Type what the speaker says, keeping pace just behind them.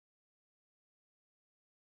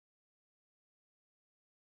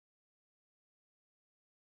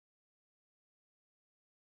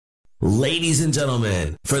Ladies and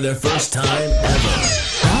gentlemen, for their first time ever,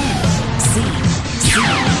 ICCT.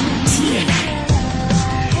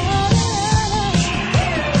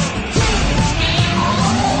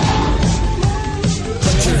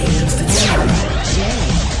 Put your hands together.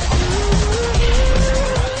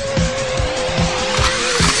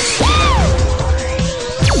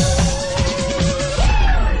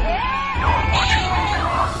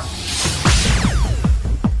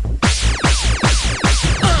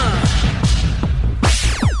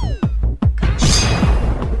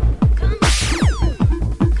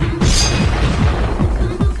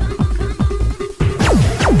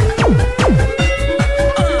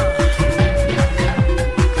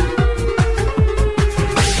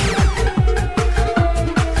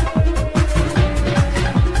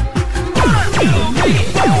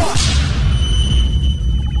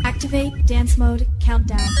 Activate dance mode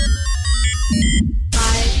countdown.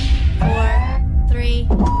 5, 4, 3,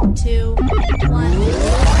 2, 1.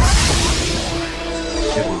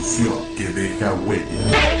 Evolución que deja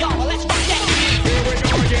huella.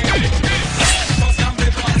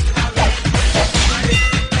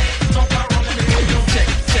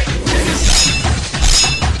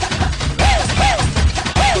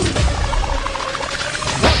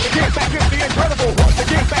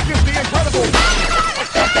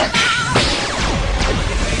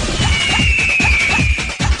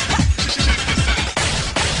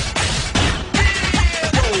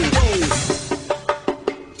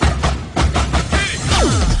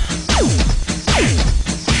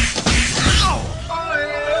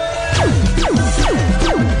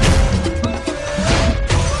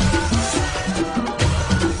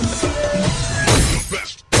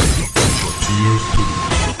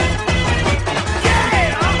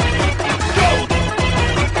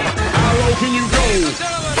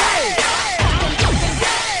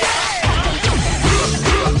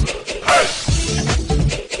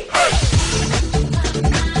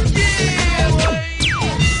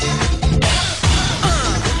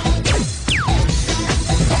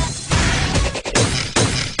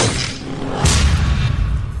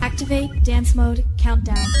 Activate dance mode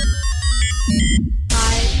countdown.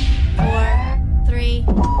 5, 4, 3,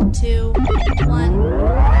 2, 1.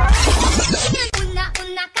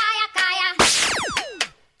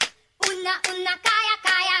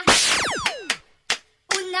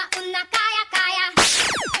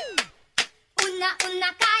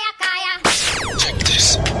 Check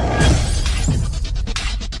this.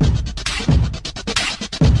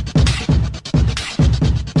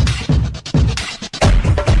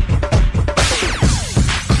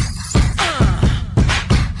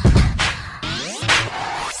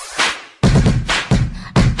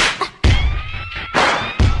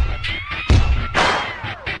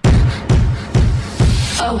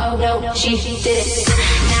 Oh no, she did it.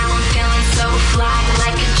 Now I'm feeling so fly,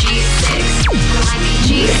 like a G6, like a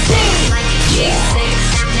G6, like a G6.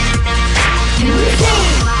 Now I'm feeling so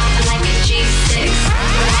fly, like a G6,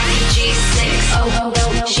 like a G6. Oh no,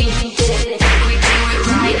 she did it. We do it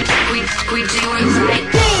right. We do it right.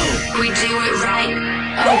 We do it right.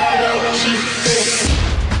 Oh no, she did it.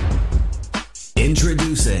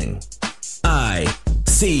 Introducing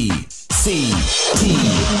ICCT.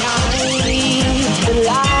 The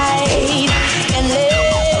light and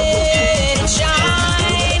let it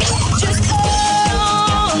shine just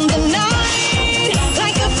on the night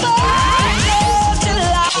like a 4th of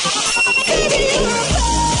July. Baby, you're a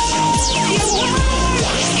boss. You are.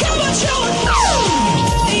 Come on, show it.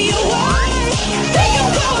 You are. Take it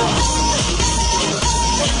go.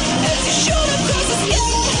 As you shoot across the sky.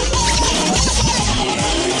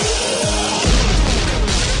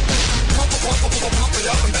 Pump it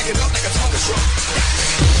up and back it up like a Tonka truck.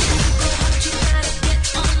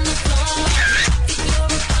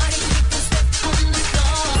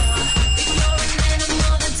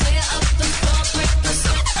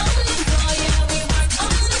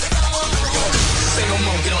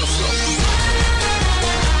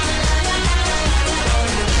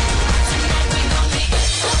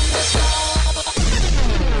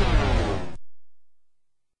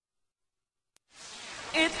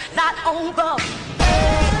 It's not over.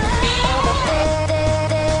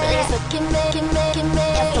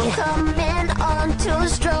 Don't come in on too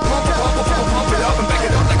strong. Pump it up and back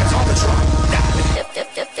it up like a Tonka truck.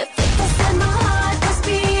 I said my heart was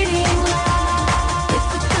beating loud. If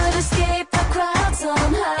we could escape the crowd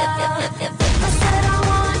somehow. I said I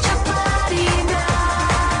want your body now.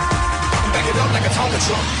 Back it up like a Tonka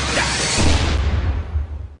truck.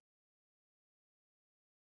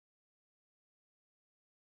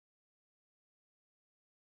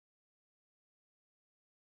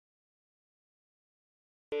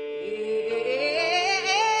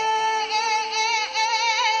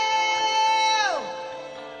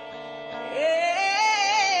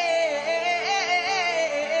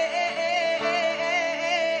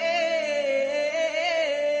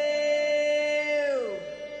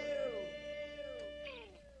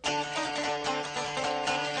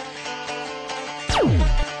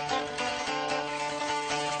 Go!